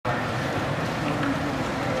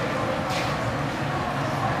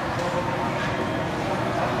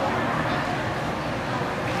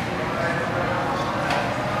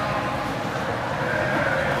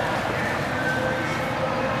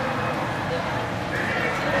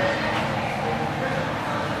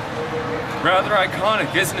Rather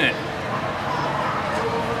iconic, isn't it?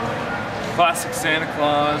 Classic Santa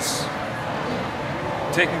Claus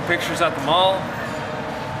taking pictures at the mall.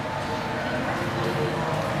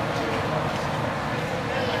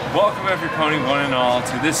 Welcome every pony one and all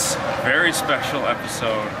to this very special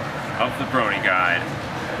episode of the Brony Guide.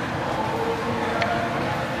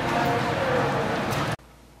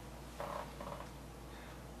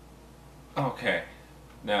 Okay,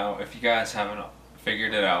 now if you guys haven't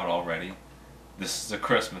figured it out already, this is a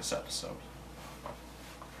Christmas episode.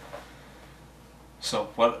 So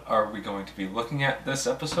what are we going to be looking at this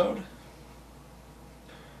episode?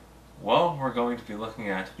 Well, we're going to be looking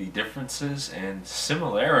at the differences and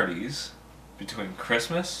similarities between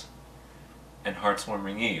Christmas and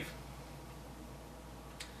Hearthwarming Eve.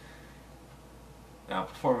 Now,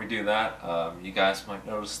 before we do that, you guys might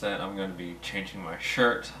notice that I'm going to be changing my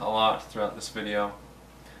shirt a lot throughout this video.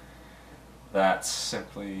 That's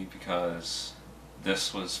simply because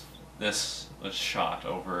this was shot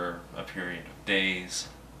over a period of days,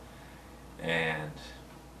 and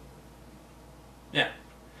yeah.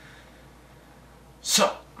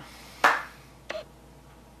 So,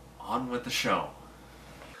 on with the show.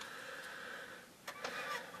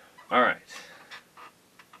 Alright.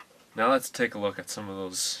 Now let's take a look at some of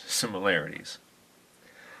those similarities.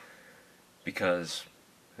 Because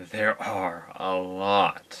there are a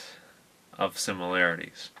lot of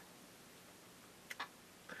similarities.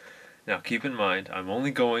 Now keep in mind, I'm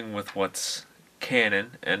only going with what's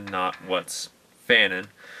canon and not what's fanon,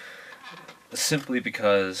 simply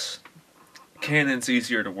because canon's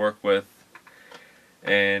easier to work with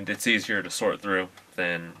and it's easier to sort through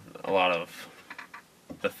than a lot of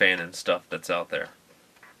the fanon stuff that's out there,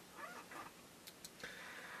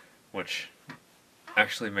 which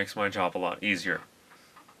actually makes my job a lot easier.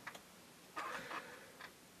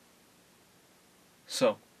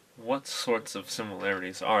 So, what sorts of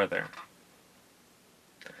similarities are there?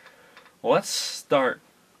 Well, let's start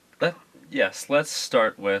with,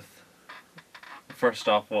 first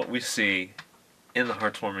off, what we see in the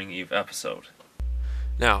Hearthwarming Eve episode.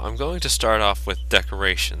 Now, I'm going to start off with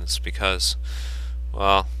decorations because,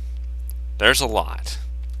 well, there's a lot.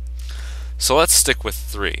 So let's stick with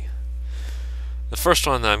 3. The first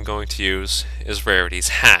one that I'm going to use is Rarity's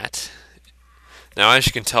hat. Now, as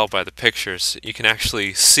you can tell by the pictures, you can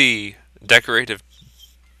actually see decorated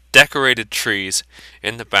trees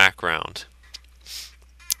in the background.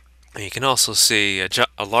 And you can also see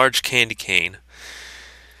a large candy cane.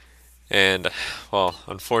 And, well,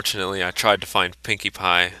 unfortunately, I tried to find Pinkie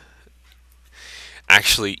Pie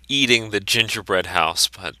actually eating the gingerbread house,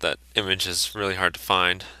 but that image is really hard to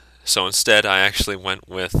find. So instead, I actually went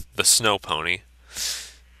with the snow pony.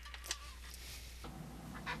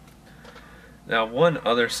 Now, one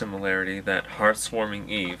other similarity that Hearthwarming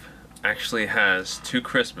Eve actually has to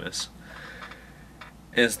Christmas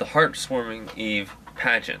is the Hearthwarming Eve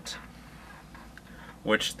pageant,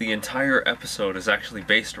 which the entire episode is actually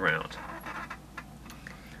based around.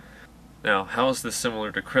 Now, how is this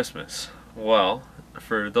similar to Christmas? Well,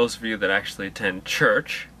 for those of you that actually attend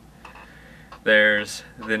church, there's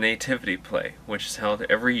the nativity play, which is held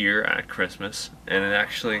every year at Christmas, and it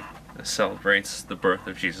actually celebrates the birth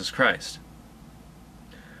of Jesus Christ,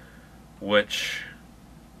 which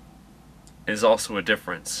is also a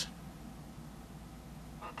difference.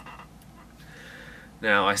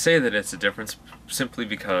 Now, I say that it's a difference simply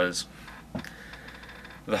because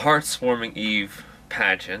the Hearthwarming Eve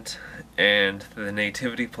pageant and the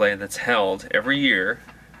nativity play that's held every year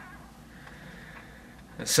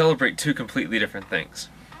celebrate 2 completely different things.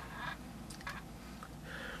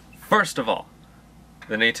 First of all,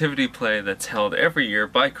 the nativity play that's held every year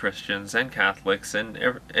by Christians and Catholics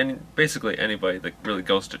and basically anybody that really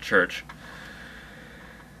goes to church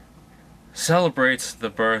celebrates the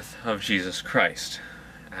birth of Jesus Christ,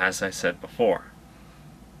 as I said before.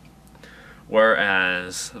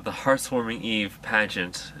 Whereas the Hearthwarming Eve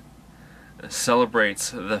pageant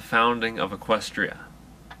celebrates the founding of Equestria.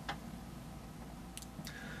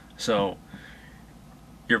 So,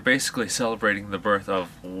 you're basically celebrating the birth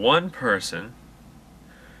of one person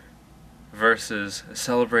versus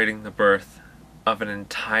celebrating the birth of an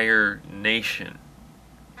entire nation.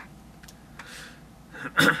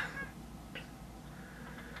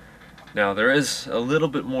 Now, there is a little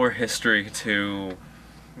bit more history to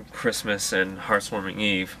Christmas and Hearthwarming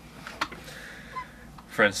Eve.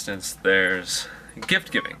 For instance, there's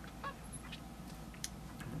gift giving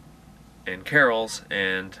and carols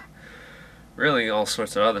and really all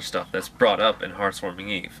sorts of other stuff that's brought up in Hearthwarming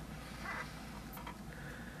Eve.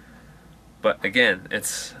 But again,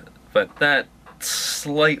 that's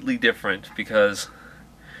slightly different because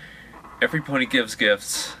everybody gives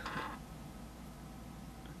gifts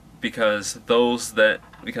because the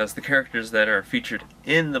characters that are featured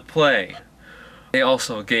in the play, they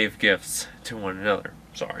also gave gifts to one another.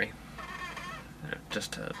 Sorry.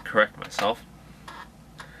 Just to correct myself.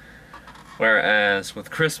 Whereas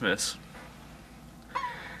with Christmas,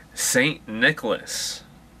 Saint Nicholas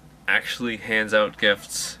actually hands out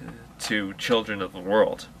gifts to children of the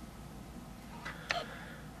world.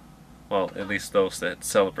 Well, at least those that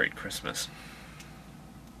celebrate Christmas.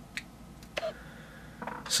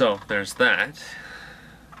 So, there's that.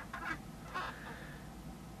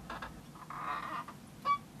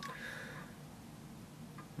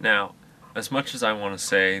 Now, as much as I want to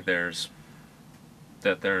say there's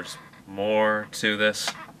more to this,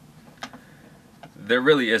 there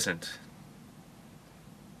really isn't.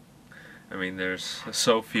 I mean, there's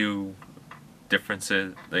so few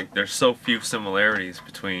differences, like there's so few similarities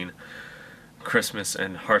between Christmas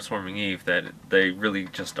and Hearthwarming Eve that they really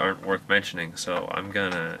just aren't worth mentioning, so I'm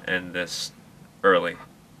gonna end this early.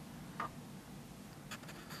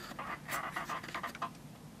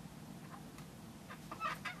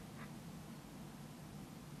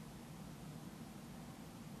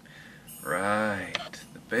 Right,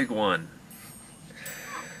 the big one.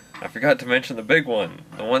 I forgot to mention the big one.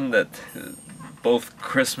 The one that both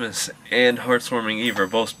Christmas and Hearthwarming Eve are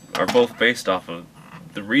both based off of.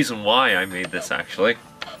 The reason why I made this, actually.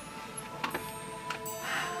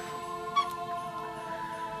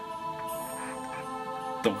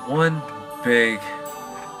 The one big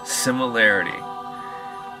similarity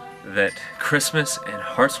that Christmas and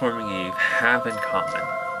Hearthwarming Eve have in common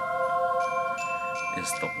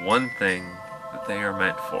is the one thing that they are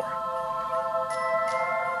meant for.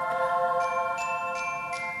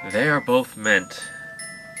 They are both meant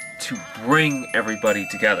to bring everybody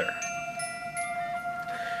together.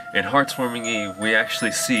 In Hearthwarming Eve, we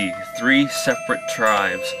actually see 3 separate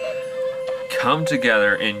tribes come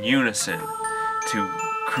together in unison to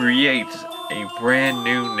create a brand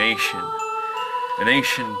new nation. A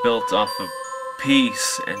nation built off of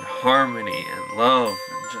peace and harmony and love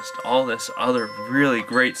and just all this other really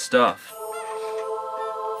great stuff.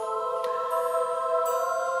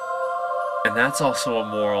 And that's also a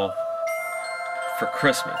moral for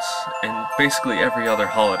Christmas and basically every other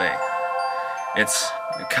holiday. It's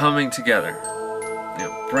coming together,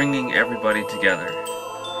 bringing everybody together.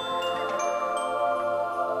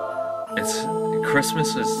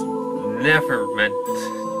 Christmas is never meant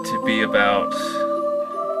to be about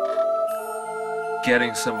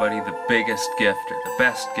getting somebody the biggest gift or the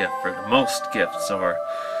best gift or the most gifts or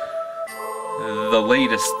the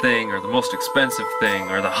latest thing or the most expensive thing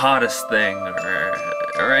or the hottest thing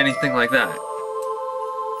or anything like that.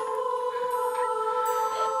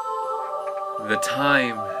 The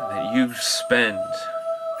time that you spend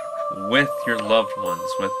with your loved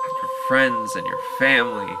ones, with your friends and your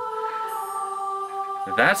family,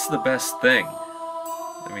 that's the best thing.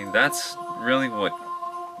 I mean, that's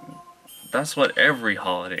what every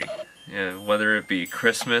holiday, whether it be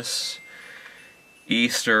Christmas,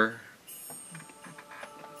 Easter,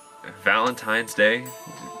 Valentine's Day,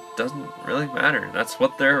 it doesn't really matter. That's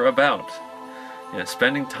what they're about.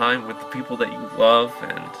 Spending time with the people that you love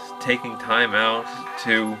and taking time out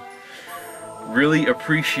to really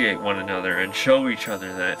appreciate one another and show each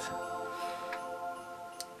other that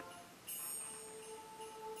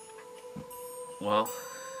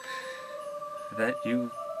that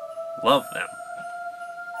you love them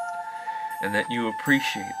and that you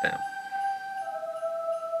appreciate them.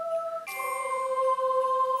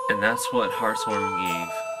 And that's what Hearthwarming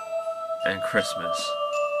Eve and Christmas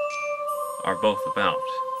are both about.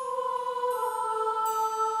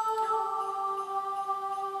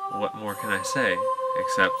 What more can I say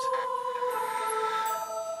except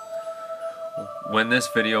when this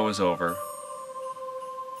video is over,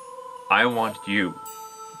 I want you,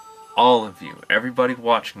 all of you, everybody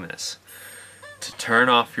watching this, to turn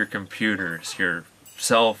off your computers, your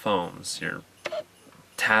cell phones, your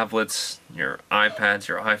tablets, your iPads,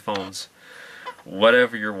 your iPhones,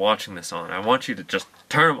 whatever you're watching this on. I want you to just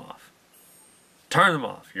turn them off. Turn them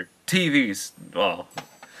off. Your TVs,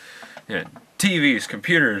 TVs,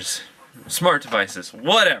 computers, smart devices,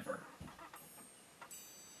 whatever.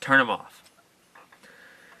 Turn them off.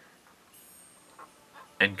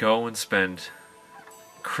 And go and spend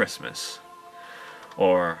Christmas,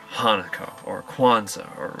 or Hanukkah, or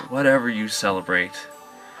Kwanzaa, or whatever you celebrate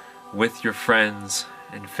with your friends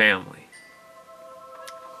and family.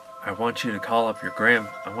 I want you to call up your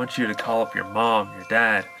I want you to call up your mom, your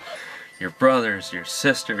dad, your brothers, your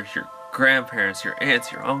sisters, your grandparents, your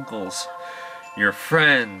aunts, your uncles, your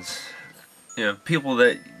friends, people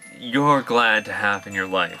that you're glad to have in your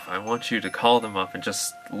life. I want you to call them up and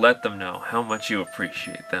just let them know how much you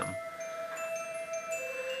appreciate them.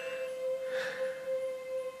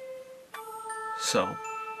 So,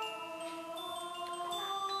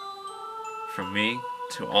 from me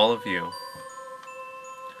to all of you,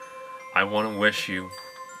 I want to wish you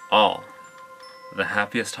all the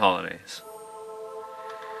happiest holidays.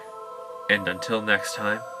 And until next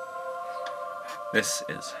time, this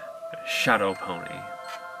is Shadow Pony,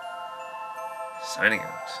 signing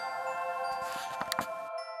out.